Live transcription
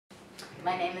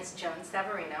My name is Joan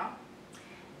Saverino,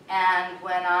 and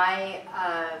when I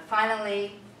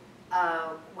finally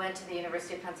went to the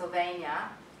University of Pennsylvania,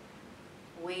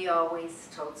 we always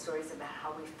told stories about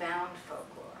how we found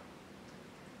folklore.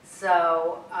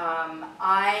 So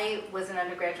I was an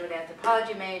undergraduate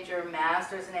anthropology major,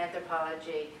 master's in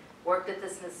anthropology, worked at the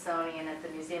Smithsonian at the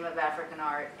Museum of African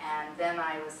Art, and then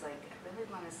I was like, I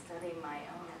really want to study my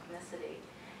own ethnicity.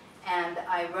 And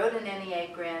I wrote an NEA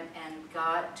grant and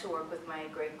got to work with my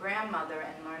great-grandmother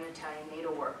and learn Italian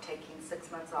needlework, taking 6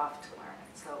 months off to learn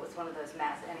it. So it was one of those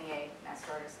NEA,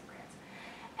 Master Artisan grants.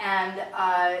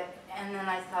 And then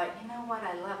I thought, you know what,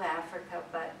 I love Africa,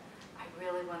 but I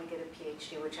really want to get a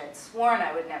PhD, which I'd sworn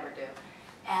I would never do.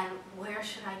 And where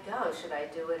should I go? Should I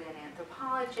do it in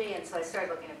anthropology? And so I started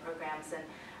looking at programs, and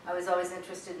I was always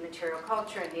interested in material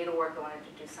culture and needlework. I wanted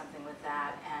to do something with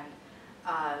that, and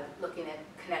looking at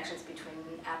connections between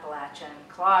Appalachia and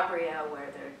Calabria, where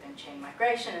there had been chain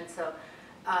migration. And so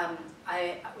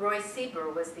Roy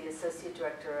Sieber was the associate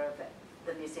director of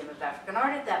the Museum of African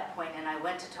Art at that point, and I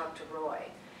went to talk to Roy.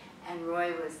 And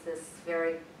Roy was this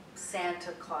very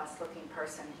Santa Claus-looking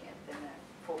person. He had been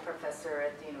a full professor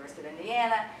at the University of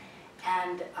Indiana.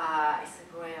 And I said,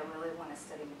 Roy, I really want to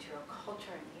study material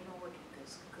culture and needlework. He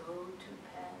goes, go to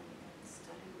Penn and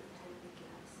study with Tim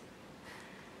McGinnis.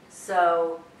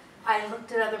 So I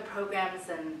looked at other programs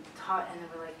and taught, and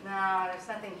they were like, no, there's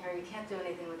nothing here. You can't do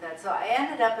anything with that. So I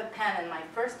ended up at Penn, and my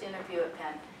first interview at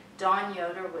Penn, Don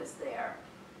Yoder was there.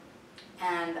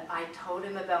 And I told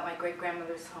him about my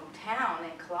great-grandmother's hometown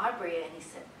in Calabria, and he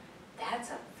said,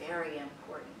 that's a very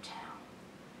important town.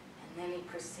 And then he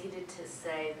proceeded to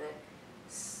say that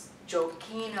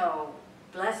Gioacchino,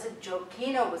 blessed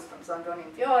Gioacchino, was from San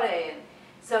Fiore, and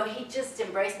so he just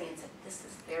embraced me and said, this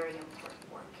is very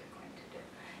important work you're going to do.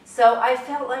 So I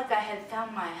felt like I had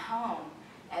found my home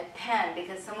at Penn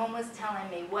because someone was telling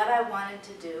me what I wanted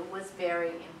to do was very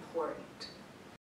important.